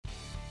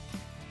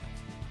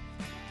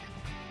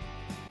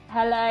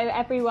Hello,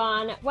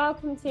 everyone.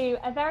 Welcome to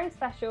a very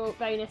special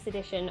bonus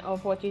edition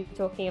of What You're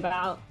Talking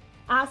About.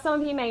 As some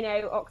of you may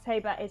know,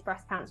 October is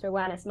Breast Cancer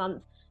Awareness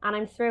Month, and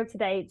I'm thrilled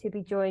today to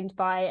be joined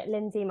by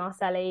Lindsey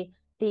Marcelli,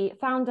 the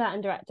founder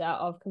and director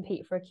of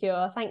Compete for a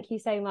Cure. Thank you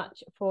so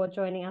much for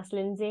joining us,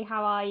 Lindsey.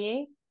 How are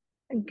you?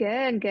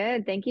 Good,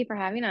 good. Thank you for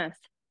having us.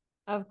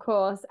 Of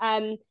course.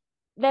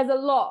 There's a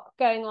lot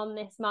going on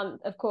this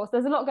month. Of course,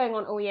 there's a lot going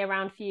on all year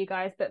round for you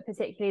guys, but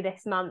particularly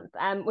this month.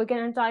 We're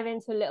going to dive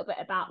into a little bit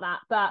about that.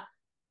 But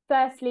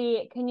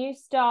firstly, can you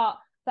start,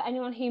 for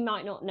anyone who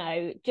might not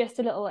know, just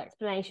a little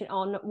explanation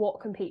on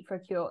what Compete for a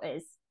Cure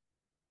is?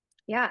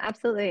 Yeah,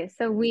 absolutely.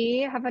 So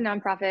we have a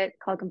nonprofit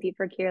called Compete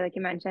for a Cure, like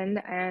you mentioned,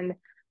 and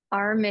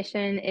our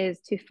mission is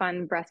to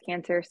fund breast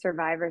cancer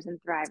survivors and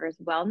thrivers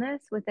wellness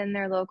within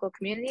their local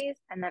communities.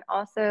 And then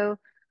also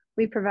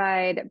we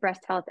provide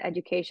breast health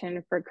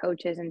education for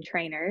coaches and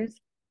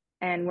trainers.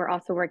 And we're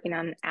also working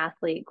on an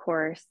athlete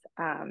course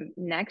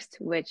next,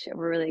 which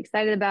we're really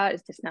excited about.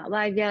 It's just not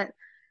live yet.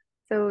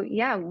 So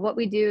yeah, what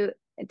we do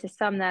to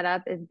sum that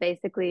up is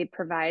basically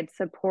provide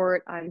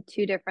support on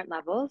two different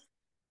levels.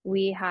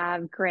 We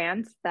have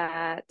grants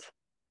that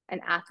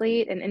an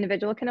athlete, an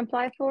individual can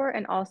apply for,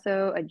 and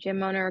also a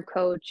gym owner,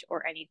 coach,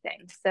 or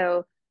anything.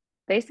 So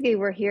basically,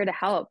 we're here to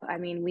help. I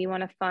mean, we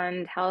want to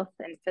fund health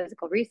and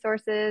physical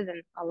resources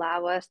and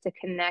allow us to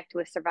connect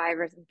with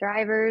survivors and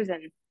thrivers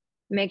and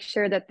make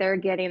sure that they're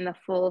getting the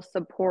full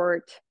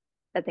support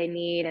that they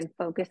need and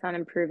focus on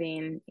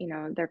improving,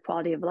 their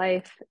quality of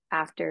life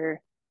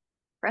after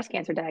breast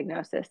cancer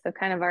diagnosis. So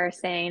kind of our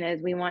saying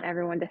is we want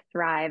everyone to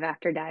thrive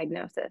after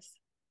diagnosis.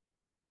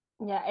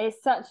 Yeah,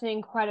 it's such an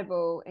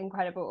incredible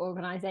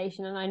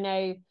organization. And I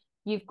know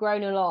you've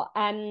grown a lot.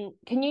 Can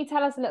you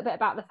tell us a little bit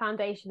about the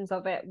foundations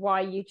of it,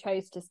 why you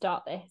chose to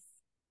start this?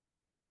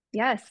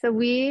 Yes, so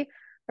we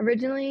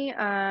originally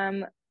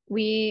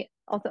we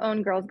also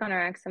own Girls Gone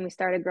RX, and we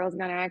started Girls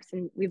Gone RX,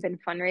 and we've been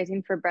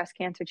fundraising for breast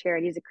cancer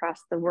charities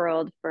across the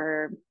world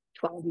for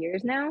 12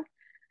 years now.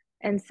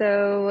 And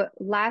so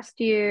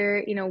last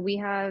year, we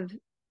have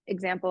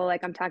example,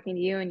 like I'm talking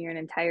to you and you're in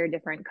an entire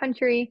different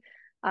country.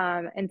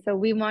 And so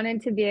we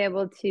wanted to be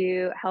able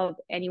to help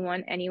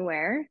anyone,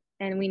 anywhere.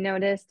 And we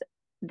noticed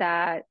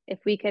that if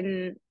we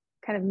can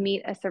kind of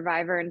meet a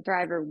survivor and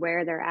thriver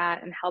where they're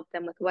at and help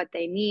them with what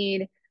they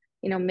need,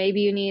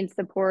 maybe you need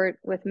support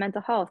with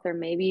mental health, or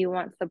maybe you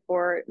want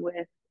support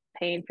with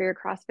paying for your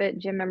CrossFit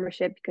gym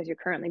membership because you're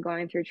currently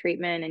going through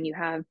treatment and you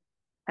have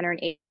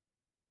 $180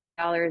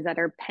 that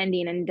are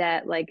pending in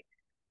debt. Like,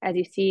 as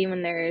you see,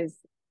 when there's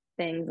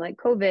things like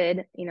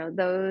COVID,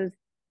 those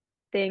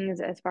things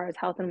as far as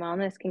health and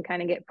wellness can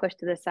kind of get pushed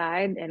to the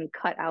side and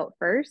cut out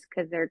first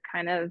because they're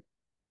kind of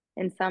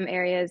in some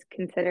areas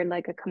considered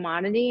like a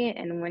commodity.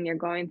 And when you're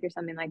going through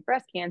something like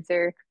breast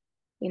cancer,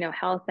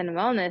 health and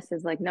wellness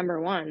is like number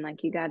one.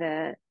 Like, you got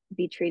to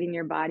be treating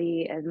your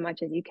body as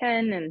much as you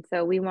can. And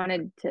so we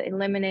wanted to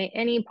eliminate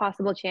any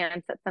possible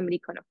chance that somebody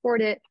couldn't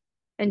afford it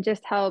and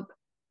just help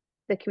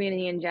the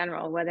community in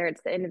general, whether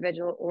it's the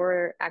individual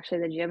or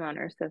actually the gym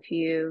owner. So if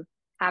you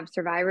have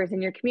survivors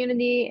in your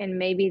community and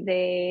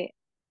maybe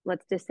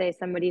let's just say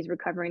somebody's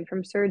recovering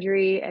from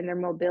surgery and their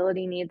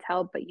mobility needs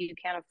help, but you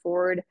can't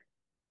afford,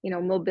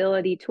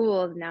 mobility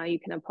tools, now you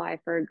can apply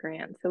for a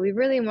grant. So we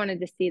really wanted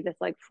to see this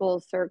like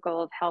full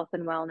circle of health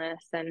and wellness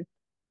and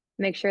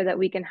make sure that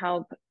we can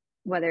help,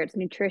 whether it's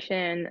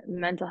nutrition,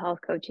 mental health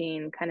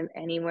coaching, kind of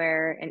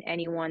anywhere and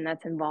anyone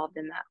that's involved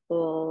in that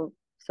whole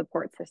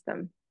support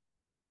system.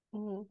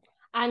 Mhm.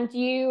 And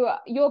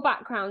your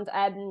background,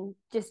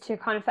 just to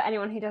kind of, for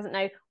anyone who doesn't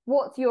know,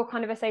 what's your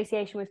kind of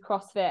association with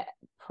CrossFit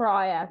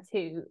prior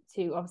to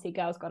obviously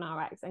Girls Gone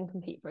RX and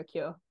Compete for a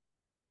Cure?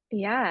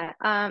 Yeah,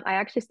 I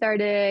actually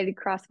started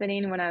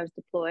CrossFitting when I was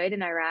deployed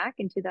in Iraq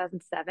in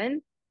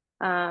 2007.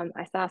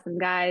 I saw some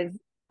guys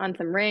on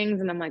some rings,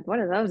 and I'm like, what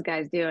are those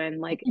guys doing?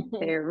 Like,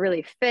 they're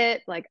really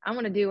fit. Like, I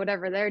want to do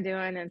whatever they're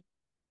doing. And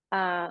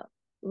uh,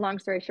 long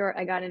story short,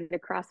 I got into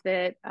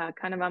CrossFit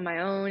kind of on my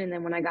own. And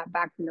then when I got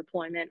back from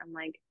deployment, I'm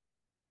like,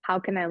 how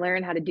can I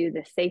learn how to do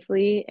this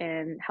safely?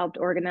 And helped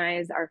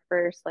organize our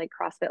first like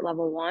CrossFit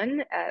level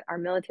one at our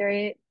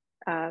military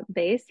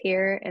base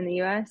here in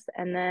the US.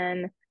 And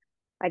then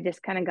I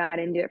just kind of got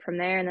into it from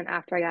there. And then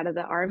after I got out of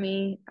the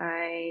army,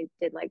 I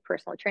did like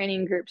personal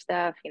training group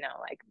stuff,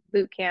 like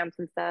boot camps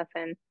and stuff.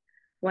 And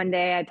one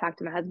day I talked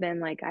to my husband,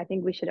 like, I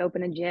think we should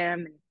open a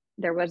gym. And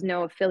there was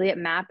no affiliate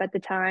map at the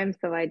time.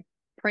 So I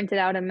printed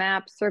out a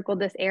map, circled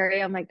this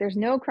area. I'm like, there's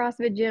no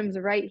CrossFit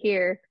gyms right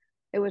here.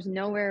 It was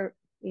nowhere,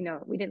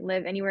 we didn't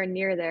live anywhere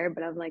near there,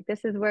 but I'm like,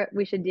 this is what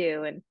we should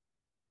do. And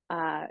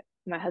uh,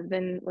 my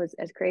husband was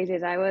as crazy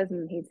as I was,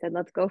 and he said,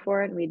 let's go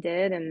for it. And we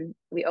did. And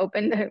we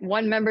opened,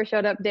 one member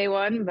showed up day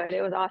one, but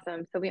it was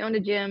awesome. So we owned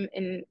a gym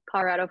in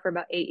Colorado for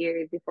about 8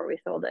 years before we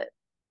sold it.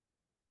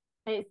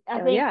 I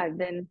So think yeah, I've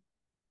been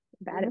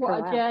at it for a what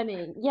a while.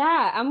 journey.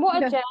 Yeah, and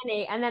what a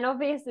journey. And then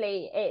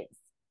obviously it's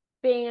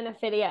being an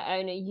affiliate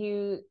owner,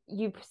 you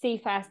see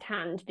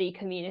firsthand the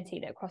community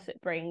that CrossFit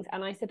brings.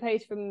 And I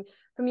suppose from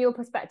your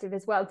perspective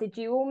as well, did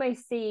you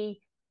almost see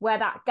where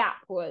that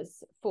gap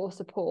was for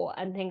support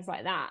and things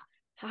like that.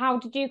 How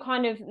did you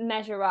kind of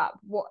measure up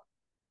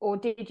or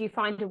did you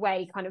find a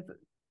way kind of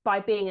by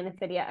being an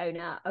affiliate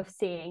owner of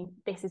seeing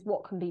this is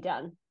what can be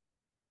done?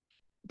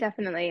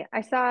 Definitely.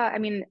 I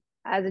mean,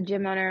 as a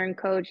gym owner and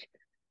coach,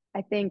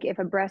 I think if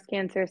a breast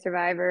cancer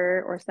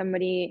survivor or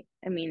somebody,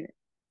 I mean,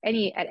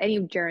 any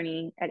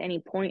journey, at any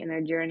point in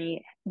their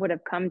journey would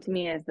have come to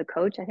me as the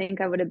coach, I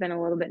think I would have been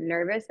a little bit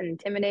nervous and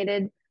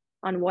intimidated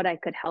on what I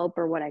could help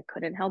or what I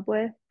couldn't help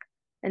with.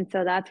 And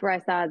so that's where I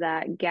saw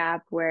that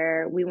gap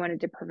where we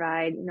wanted to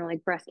provide,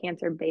 like breast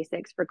cancer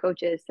basics for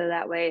coaches. So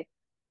that way,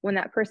 when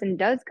that person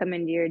does come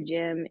into your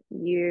gym,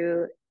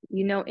 you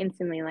know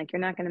instantly, like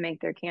you're not going to make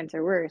their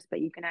cancer worse,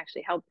 but you can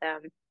actually help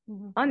them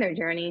on their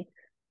journey.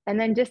 And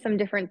then just some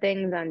different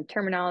things on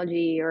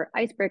terminology or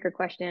icebreaker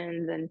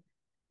questions, and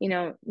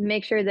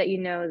make sure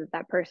that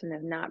that person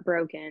is not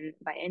broken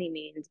by any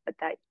means, but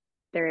that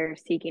they're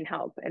seeking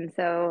help. And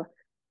so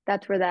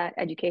that's where that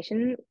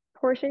education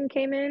portion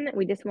came in.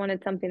 We just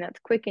wanted something that's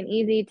quick and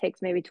easy,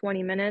 takes maybe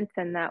 20 minutes,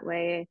 and that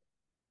way,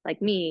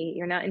 like me,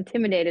 you're not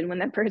intimidated when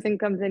that person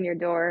comes in your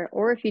door.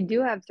 Or if you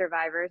do have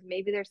survivors,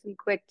 maybe there's some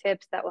quick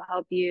tips that will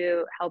help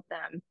you help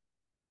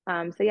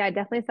them. So yeah, I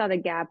definitely saw the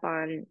gap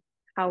on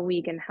how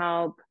we can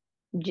help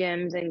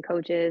gyms and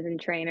coaches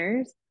and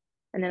trainers.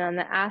 And then on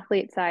the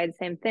athlete side,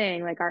 same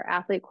thing. Like our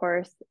athlete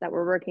course that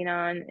we're working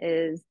on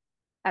is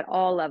at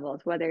all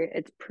levels, whether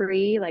it's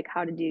like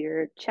how to do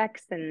your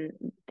checks and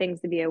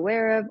things to be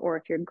aware of, or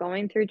if you're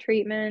going through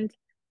treatment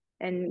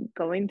and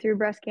going through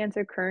breast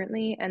cancer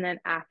currently, and then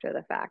after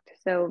the fact.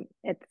 So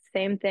it's the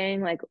same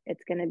thing, like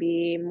it's going to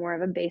be more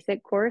of a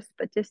basic course,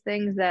 but just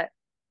things that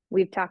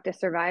we've talked to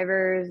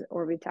survivors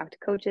or we've talked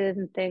to coaches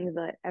and things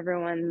that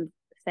everyone's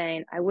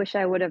saying, I wish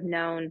I would have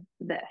known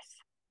this.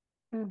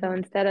 So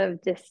instead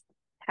of just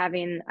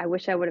having, I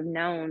wish I would have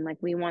known, like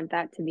we want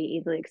that to be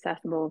easily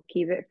accessible,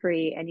 keep it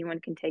free, anyone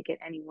can take it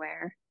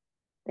anywhere,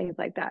 things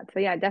like that. So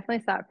yeah, I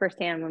definitely saw it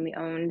firsthand when we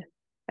owned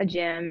a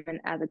gym, and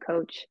as a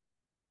coach,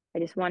 I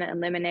just want to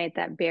eliminate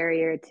that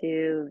barrier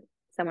to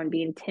someone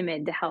being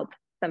timid to help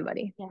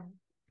somebody.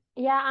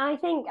 Yeah, I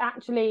think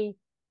actually,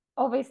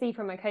 obviously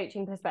from a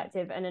coaching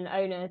perspective and an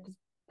owner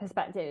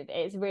perspective,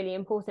 it's really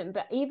important.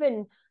 But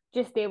even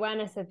just the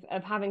awareness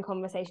of having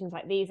conversations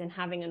like these and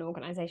having an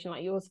organization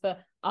like yours for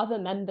other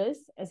members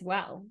as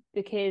well,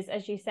 because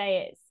as you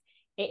say,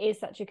 it is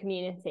such a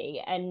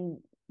community, and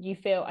you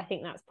feel, I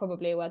think that's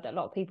probably a word that a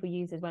lot of people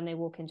use, is when they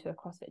walk into a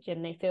CrossFit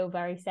gym, they feel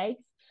very safe.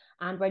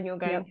 And when you're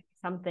going through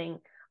something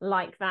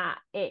like that,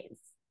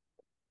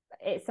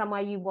 it's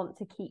somewhere you want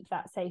to keep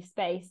that safe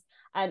space.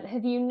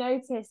 Have you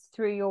noticed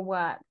through your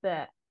work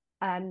that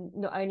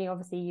not only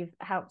obviously you've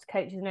helped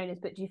coaches and owners,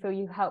 but do you feel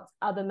you've helped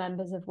other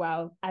members as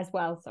well?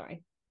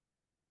 Sorry.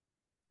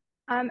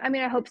 I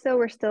mean, I hope so.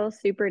 We're still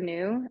super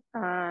new.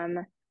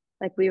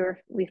 Like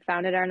we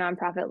founded our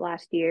nonprofit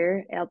last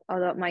year,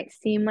 although it might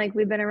seem like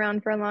we've been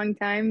around for a long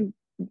time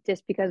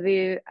just because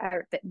we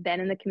have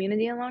been in the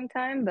community a long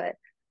time. But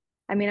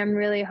I mean, I'm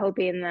really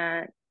hoping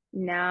that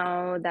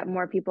now that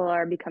more people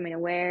are becoming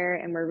aware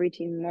and we're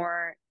reaching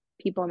more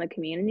people in the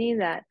community,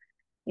 that,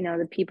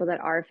 the people that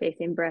are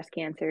facing breast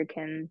cancer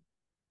can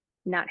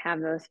not have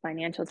those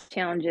financial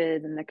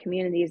challenges, and the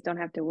communities don't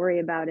have to worry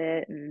about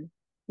it. And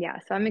yeah,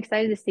 so I'm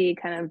excited to see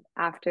kind of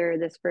after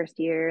this first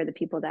year, the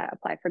people that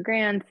apply for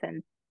grants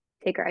and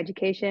take our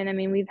education. I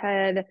mean, we've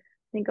had, I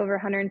think, over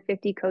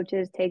 150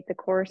 coaches take the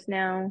course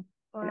now.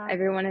 Wow. And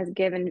everyone has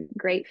given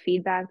great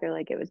feedback. They're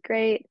like, it was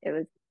great. It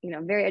was,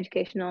 very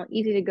educational,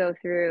 easy to go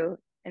through.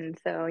 And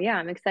so, yeah,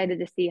 I'm excited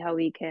to see how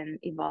we can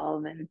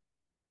evolve. And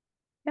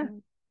yeah.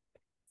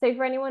 So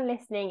for anyone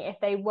listening, if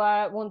they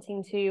were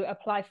wanting to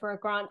apply for a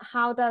grant,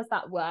 how does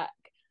that work?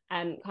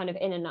 Kind of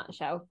in a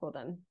nutshell for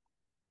them.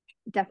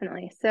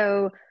 Definitely.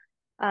 So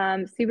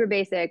super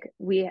basic.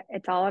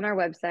 It's all on our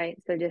website.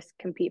 So just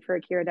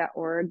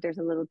competeforakira.org. There's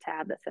a little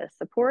tab that says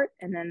support.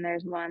 And then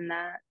there's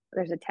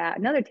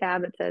another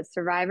tab that says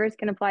survivors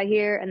can apply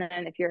here. And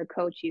then if you're a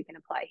coach, you can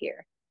apply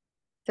here.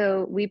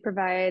 So we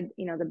provide,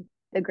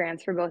 the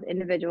grants for both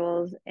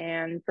individuals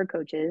and for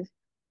coaches.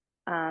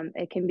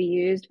 It can be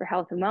used for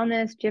health and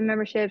wellness, gym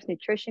memberships,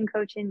 nutrition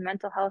coaching,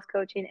 mental health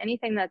coaching,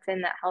 anything that's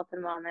in that health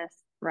and wellness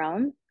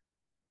realm.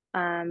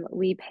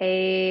 We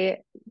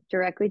pay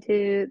directly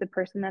to the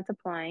person that's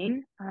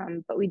applying,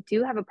 but we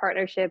do have a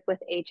partnership with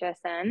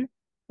HSN,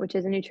 which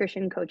is a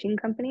nutrition coaching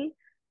company,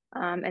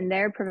 and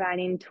they're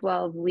providing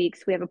 12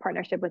 weeks. We have a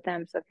partnership with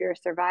them. So if you're a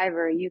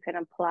survivor, you can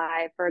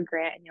apply for a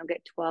grant and you'll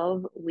get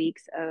 12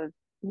 weeks of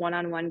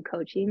one-on-one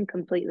coaching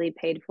completely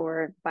paid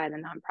for by the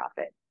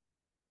nonprofit.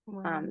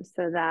 Wow.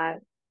 So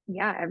that,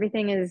 yeah,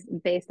 everything is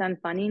based on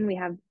funding. We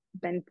have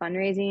been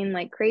fundraising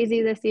like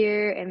crazy this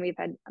year, and we've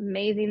had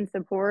amazing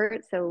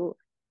support. So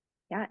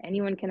yeah,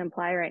 anyone can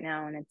apply right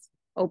now, and it's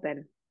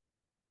open.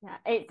 Yeah,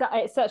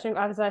 it's such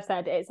as I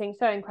said, it's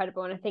so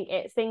incredible. And I think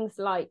it's things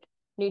like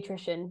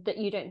nutrition that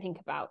you don't think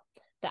about,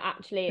 that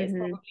actually it's Hmm.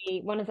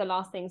 probably one of the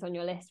last things on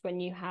your list when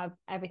you have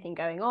everything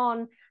going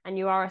on and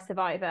you are a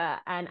survivor,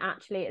 and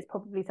actually it's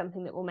probably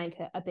something that will make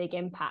a big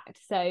impact.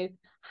 So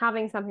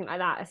having something like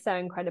that is so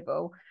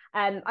incredible.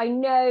 I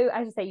know,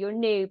 as you say, you're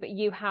new, but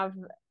you have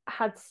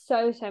had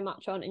so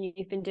much on, and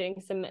you've been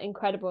doing some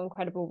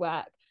incredible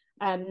work.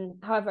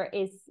 However, it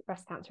is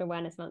Breast Cancer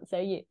Awareness Month, so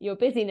your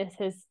busyness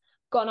has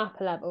gone up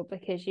a level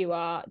because you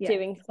are Yes.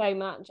 doing so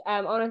much. I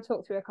want to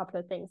talk through a couple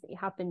of things that you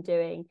have been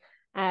doing.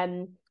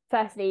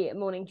 Firstly,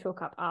 Morning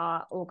Chalk Up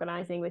are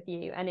organising with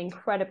you an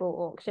incredible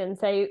auction.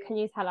 So can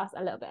you tell us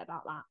a little bit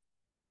about that?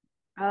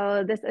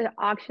 Oh, this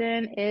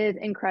auction is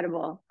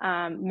incredible.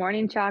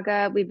 Morning Chalk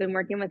Up, we've been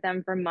working with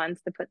them for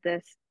months to put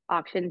this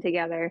auction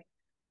together.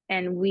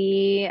 And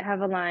we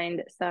have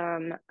aligned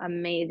some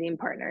amazing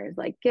partners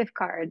like gift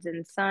cards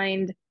and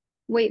signed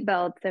weight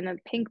belts and a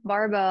pink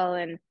barbell.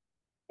 And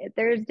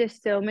there's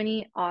just so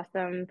many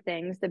awesome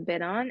things to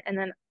bid on. And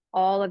then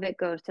all of it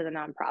goes to the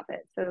nonprofit.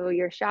 So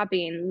you're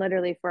shopping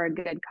literally for a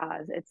good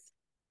cause. It's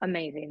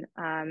amazing.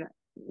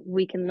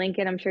 We can link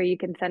it. I'm sure you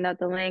can send out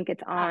the link.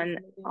 It's on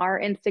Absolutely. our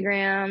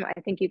Instagram. I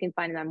think you can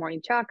find it on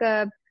Morning Chalk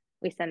Up.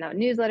 We send out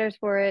newsletters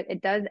for it.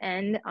 It does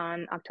end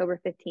on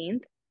October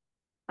 15th.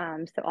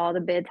 So all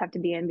the bids have to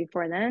be in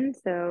before then.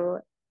 So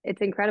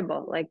it's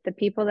incredible. Like the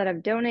people that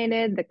have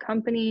donated, the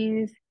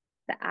companies,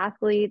 the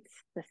athletes,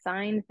 the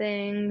signed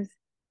things.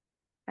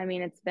 I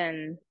mean,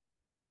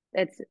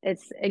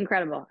 it's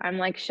incredible. I'm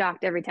like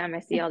shocked every time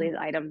I see all these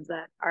items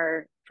that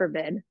are for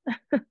bid.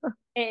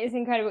 It is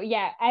incredible.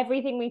 Yeah,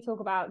 everything we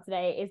talk about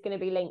today is going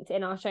to be linked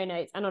in our show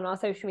notes and on our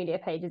social media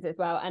pages as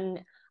well.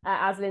 And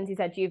as Lindsey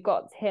said, you've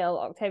got till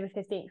October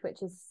 15th,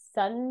 which is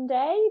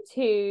Sunday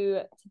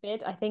to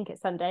bid. I think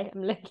it's Sunday.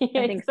 I'm looking I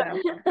at think so.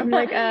 I'm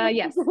like,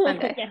 yes,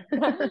 Sunday.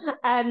 yes.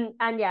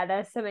 And yeah,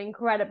 there's some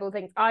incredible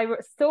things. I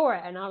saw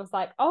it and I was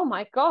like, oh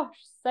my gosh,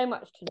 so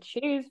much to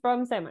choose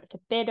from, so much to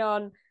bid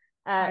on.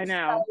 I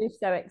know.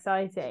 So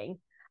exciting.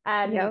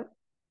 Um, Yep.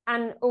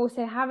 and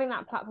also having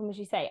that platform, as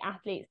you say,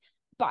 athletes.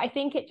 But I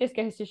think it just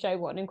goes to show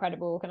what an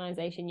incredible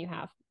organization you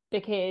have,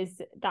 because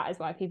that is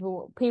why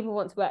people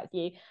want to work with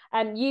you.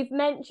 You've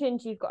mentioned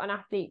you've got an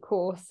athlete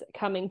course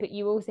coming, but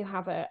you also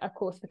have a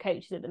course for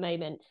coaches at the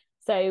moment.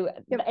 So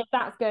Yep. if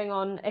that's going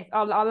on, if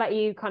I'll let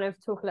you kind of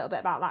talk a little bit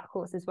about that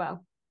course as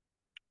well.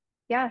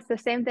 Yeah, so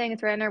same thing.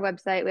 It's right on our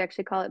website. We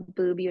actually call it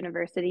Boob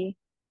University.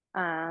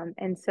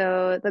 And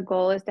so the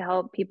goal is to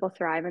help people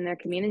thrive in their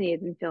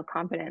communities and feel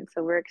confident.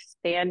 So we're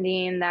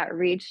expanding that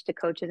reach to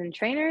coaches and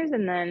trainers.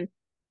 And then,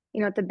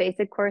 it's a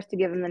basic course to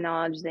give them the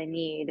knowledge they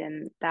need.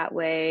 And that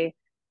way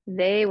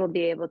they will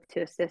be able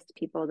to assist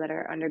people that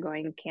are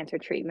undergoing cancer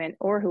treatment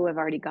or who have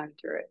already gone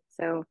through it.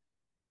 So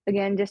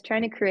again, just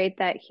trying to create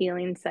that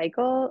healing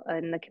cycle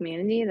in the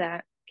community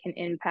that can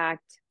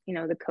impact,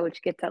 the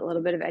coach gets that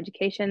little bit of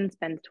education,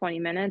 spends 20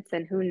 minutes,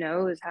 and who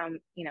knows how,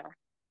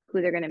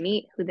 who they're going to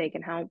meet, who they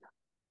can help.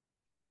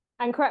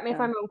 And correct me if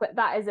I'm So, wrong, but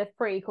that is a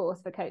free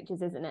course for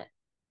coaches, isn't it?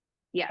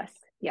 yes,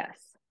 yes.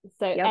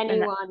 So Yep. And that,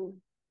 anyone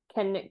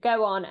can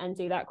go on and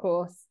do that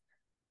course.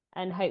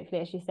 And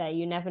hopefully, as you say,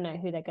 you never know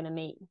who they're going to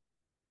meet.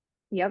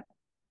 yep,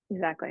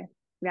 exactly.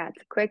 Yeah,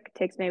 it's quick,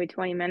 takes maybe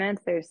 20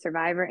 minutes. There's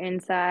survivor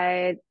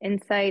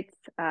insights,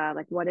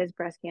 like what is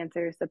breast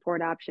cancer,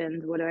 support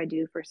options, what do I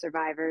do for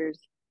survivors?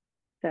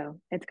 So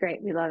it's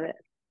great. We love it.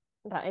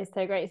 That is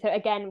so great. So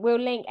again, we'll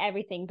link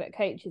everything, but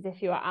coaches,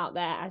 if you are out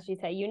there, as you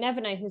say, you never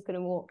know who's going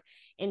to walk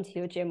into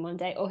your gym one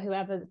day, or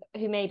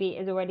who maybe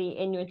is already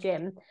in your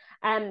gym.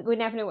 We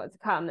never know what's to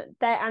come.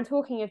 There, and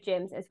talking of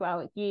gyms as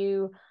well,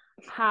 you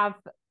have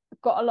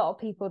got a lot of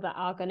people that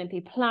are going to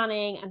be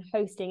planning and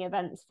hosting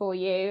events for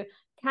you.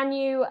 Can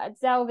you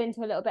delve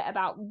into a little bit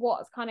about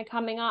what's kind of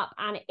coming up,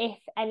 and if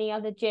any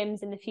other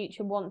gyms in the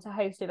future want to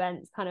host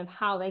events, kind of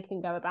how they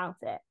can go about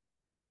it?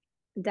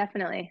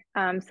 Definitely.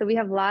 So we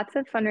have lots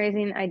of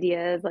fundraising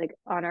ideas like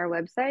on our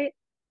website.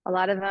 A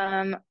lot of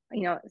them,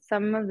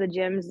 some of the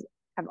gyms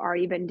have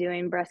already been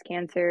doing breast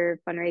cancer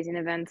fundraising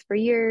events for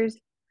years.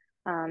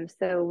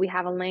 So we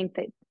have a link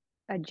that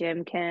a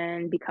gym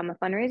can become a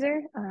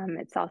fundraiser.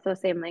 It's also the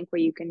same link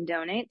where you can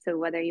donate. So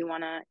whether you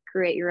want to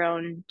create your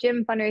own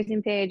gym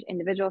fundraising page,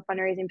 individual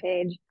fundraising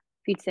page,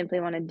 if you simply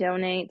want to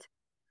donate,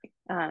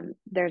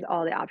 there's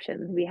all the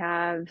options. We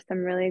have some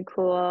really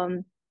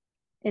cool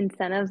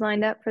incentives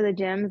lined up for the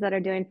gyms that are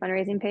doing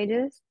fundraising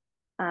pages.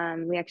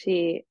 We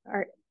actually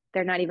are,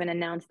 they're not even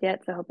announced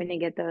yet, so hoping to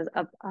get those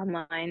up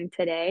online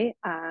today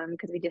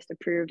because we just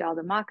approved all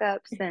the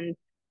mock-ups, and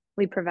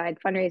we provide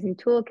fundraising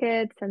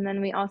toolkits. And then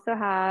we also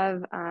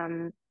have,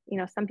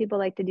 some people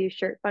like to do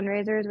shirt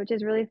fundraisers, which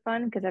is really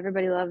fun because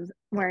everybody loves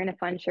wearing a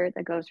fun shirt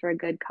that goes for a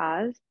good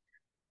cause.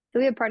 So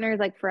we have partners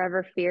like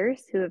Forever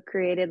Fierce who have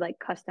created like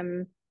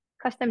custom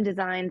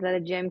designs that a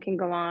gym can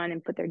go on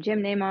and put their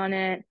gym name on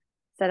it,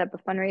 set up a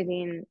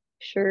fundraising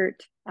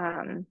shirt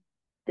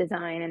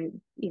design,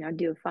 and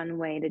do a fun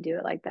way to do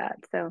it like that.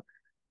 So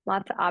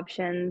lots of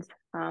options.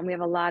 We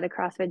have a lot of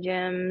CrossFit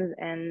gyms,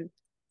 and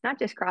not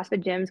just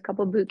CrossFit gyms, a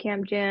couple boot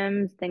camp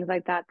gyms, things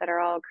like that, that are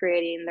all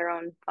creating their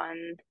own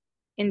fun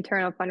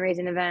internal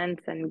fundraising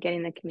events and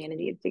getting the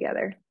communities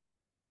together.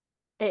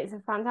 It's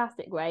a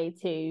fantastic way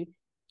to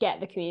get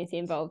the community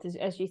involved,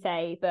 as you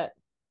say, but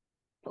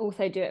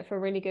also do it for a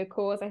really good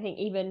cause. I think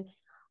even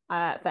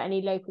for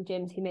any local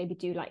gyms who maybe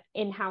do like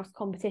in-house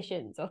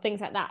competitions or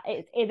things like that,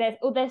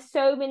 there's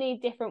so many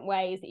different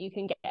ways that you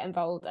can get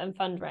involved and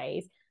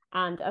fundraise.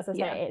 And as I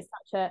say, it's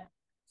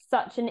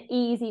such an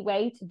easy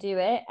way to do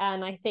it.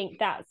 And I think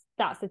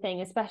that's the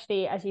thing,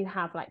 especially as you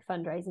have like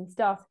fundraising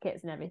starter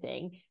kits and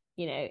everything,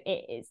 you know,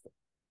 it is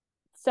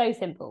so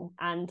simple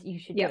and you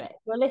should do it. If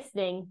you're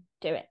listening,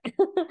 do it.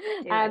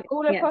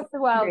 All across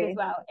the world as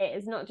well. It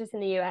is not just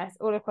in the US,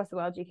 all across the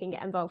world you can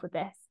get involved with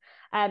this.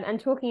 And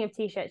talking of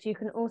t-shirts, you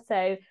can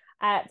also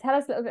tell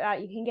us a little bit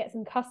about, you can get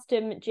some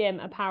custom gym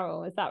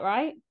apparel, is that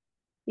right?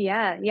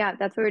 Yeah,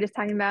 that's what we were just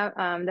talking about.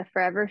 The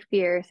Forever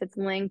Fierce, it's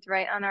linked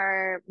right on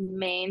our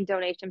main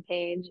donation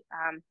page.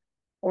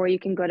 Or you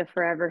can go to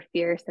Forever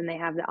Fierce and they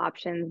have the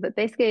options. But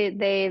basically,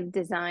 they've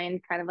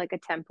designed kind of like a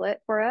template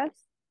for us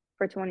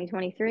for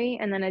 2023.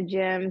 And then a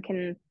gym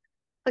can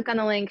click on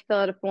the link, fill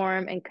out a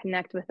form, and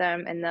connect with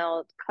them. And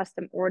they'll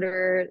custom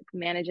order,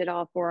 manage it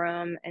all for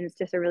them. And it's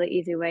just a really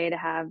easy way to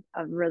have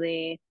a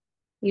really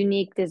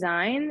unique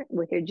design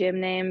with your gym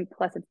name,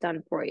 plus it's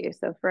done for you.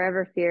 So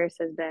Forever Fierce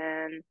has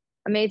been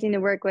amazing to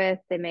work with.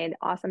 They made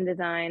awesome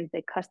designs.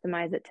 They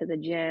customize it to the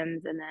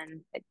gyms, and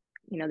then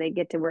they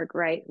get to work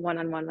right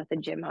one-on-one with the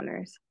gym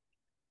owners.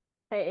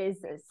 It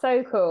is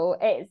so cool.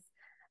 It's,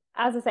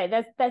 as I say,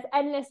 there's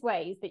endless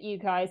ways that you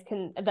guys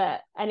can,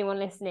 that anyone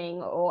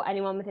listening or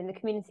anyone within the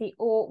community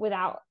or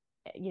without,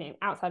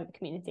 outside of the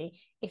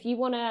community, if you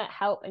want to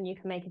help and you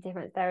can make a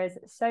difference, there is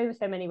so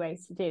many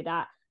ways to do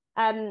that.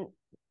 I'm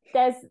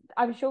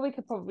sure we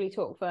could probably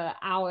talk for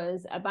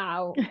hours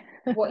about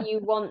what you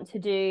want to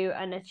do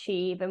and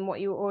achieve and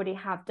what you already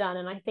have done.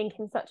 And I think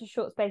in such a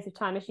short space of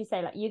time, as you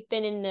say, like you've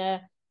been in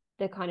the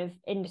kind of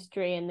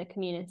industry and the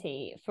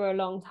community for a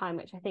long time,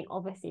 which I think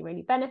obviously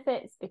really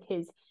benefits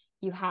because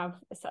you have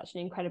such an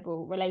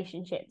incredible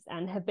relationships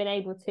and have been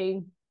able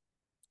to,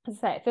 as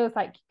I say, it feels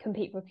like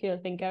Compete for Pure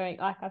has been going,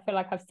 like I feel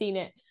like I've seen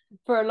it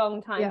for a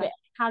long time, but it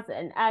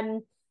hasn't.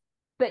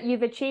 But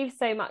you've achieved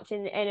so much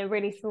in a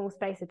really small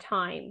space of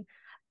time.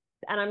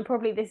 And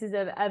this is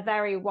a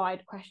very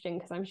wide question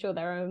because I'm sure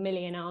there are a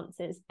million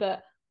answers,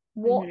 but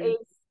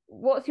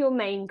what's your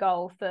main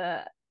goal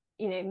for,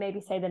 maybe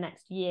say the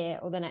next year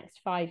or the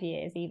next 5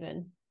 years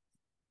even?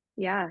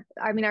 Yeah.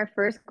 I mean, my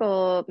first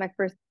goal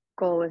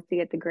was to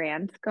get the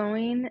grants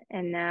going.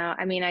 And now,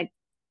 a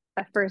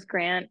first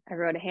grant, I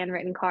wrote a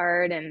handwritten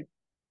card and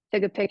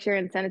took a picture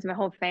and sent it to my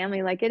whole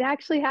family. Like, it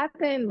actually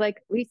happened.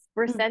 Like,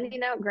 we're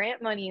sending out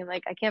grant money.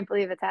 Like, I can't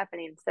believe it's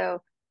happening.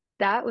 So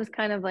that was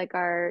kind of like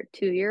our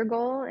 2-year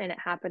goal, and it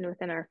happened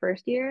within our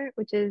first year,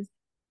 which is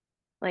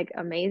like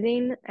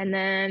amazing. And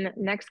then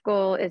next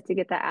goal is to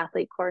get the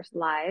athlete course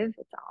live.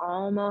 It's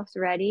almost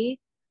ready.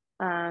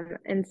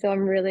 And so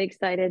I'm really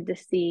excited to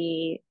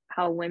see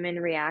how women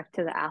react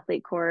to the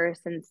athlete course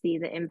and see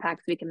the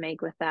impacts we can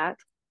make with that.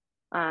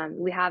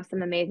 We have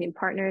some amazing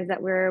partners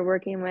that we're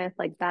working with,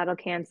 like Battle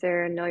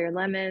Cancer, Know Your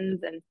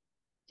Lemons, and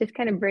just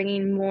kind of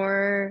bringing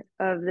more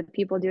of the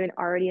people doing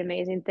already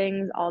amazing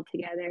things all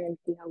together and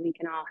see how we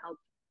can all help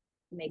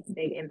make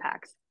big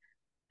impacts.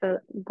 The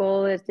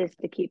goal is just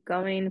to keep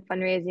going,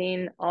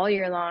 fundraising all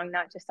year long,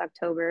 not just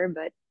October,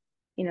 but,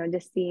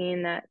 just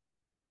seeing that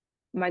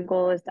my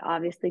goal is to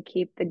obviously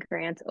keep the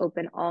grants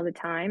open all the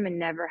time and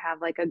never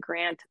have like a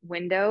grant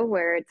window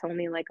where it's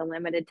only like a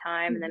limited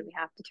time and then we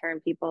have to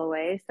turn people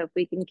away. So if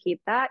we can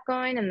keep that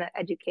going and the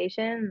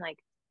education, like,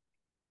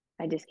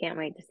 I just can't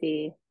wait to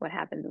see what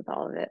happens with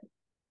all of it.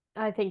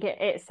 I think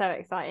it's so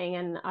exciting.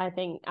 And I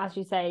think, as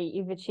you say,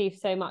 you've achieved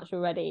so much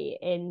already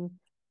in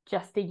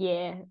just a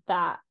year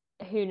that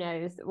who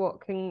knows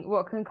what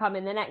can come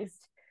in the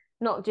next,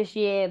 not just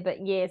year,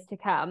 but years to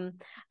come.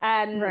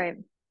 Right.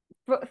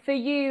 For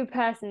you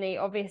personally,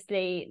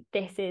 obviously,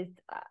 this is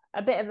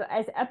a bit of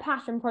a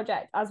passion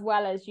project, as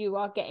well as you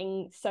are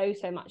getting so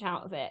much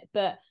out of it.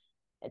 But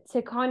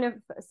to kind of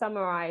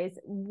summarize,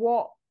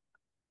 what's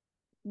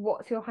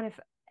your kind of,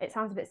 it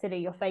sounds a bit silly,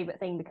 your favorite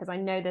thing, because I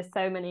know there's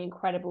so many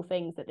incredible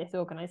things that this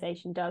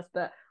organization does,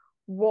 but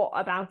what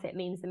about it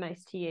means the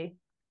most to you?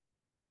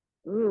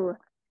 Ooh,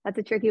 that's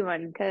a tricky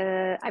one.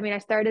 Because I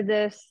started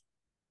this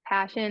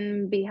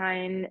passion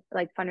behind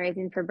like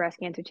fundraising for breast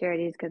cancer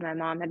charities because my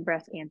mom had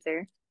breast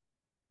cancer.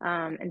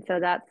 And so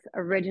that's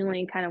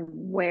originally kind of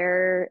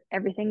where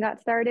everything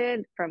got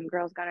started, from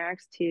Girls Gone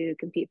Rx to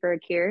Compete for a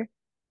Cure.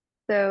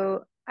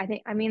 So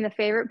the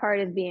favorite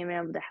part is being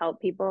able to help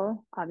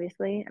people,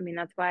 obviously.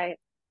 That's why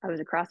I was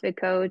a CrossFit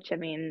coach.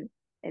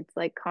 It's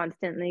like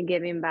constantly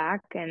giving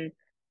back. And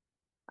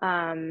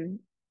I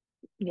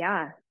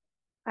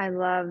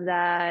love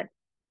that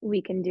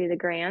we can do the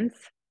grants.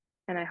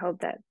 And I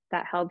hope that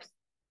helps.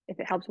 If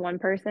it helps one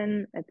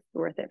person, it's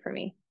worth it for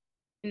me.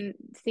 And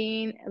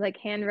seeing like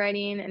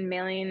handwriting and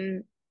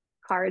mailing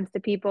cards to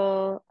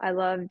people, I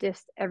love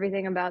just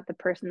everything about the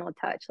personal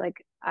touch.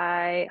 Like,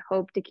 I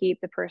hope to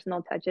keep the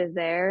personal touches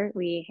there.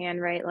 We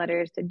handwrite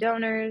letters to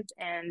donors,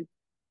 and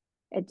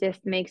it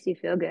just makes you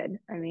feel good.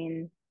 I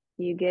mean,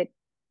 you get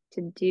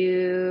to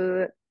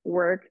do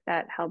work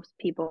that helps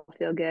people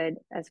feel good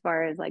as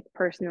far as like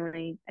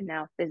personally and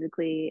now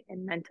physically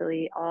and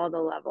mentally, all the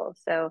levels.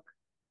 So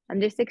I'm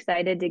just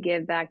excited to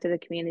give back to the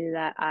community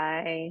that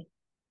I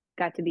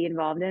got to be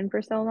involved in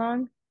for so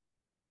long.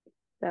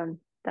 So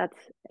that's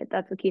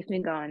what keeps me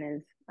going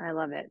is I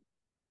love it.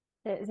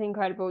 It's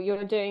incredible.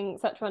 You're doing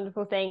such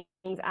wonderful things,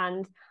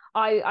 and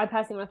I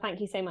personally want to thank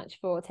you so much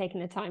for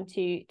taking the time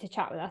to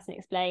chat with us and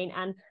explain.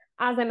 And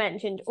as I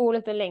mentioned, all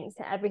of the links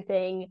to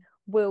everything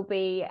will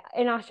be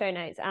in our show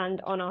notes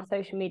and on our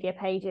social media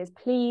pages.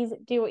 Please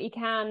do what you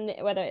can,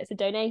 whether it's a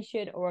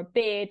donation or a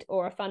bid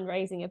or a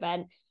fundraising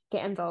event,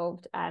 get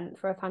involved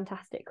for a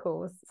fantastic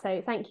cause.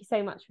 So thank you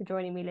so much for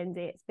joining me,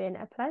 Lindsey. It's been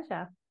a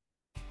pleasure.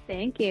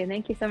 Thank you.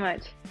 Thank you so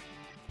much.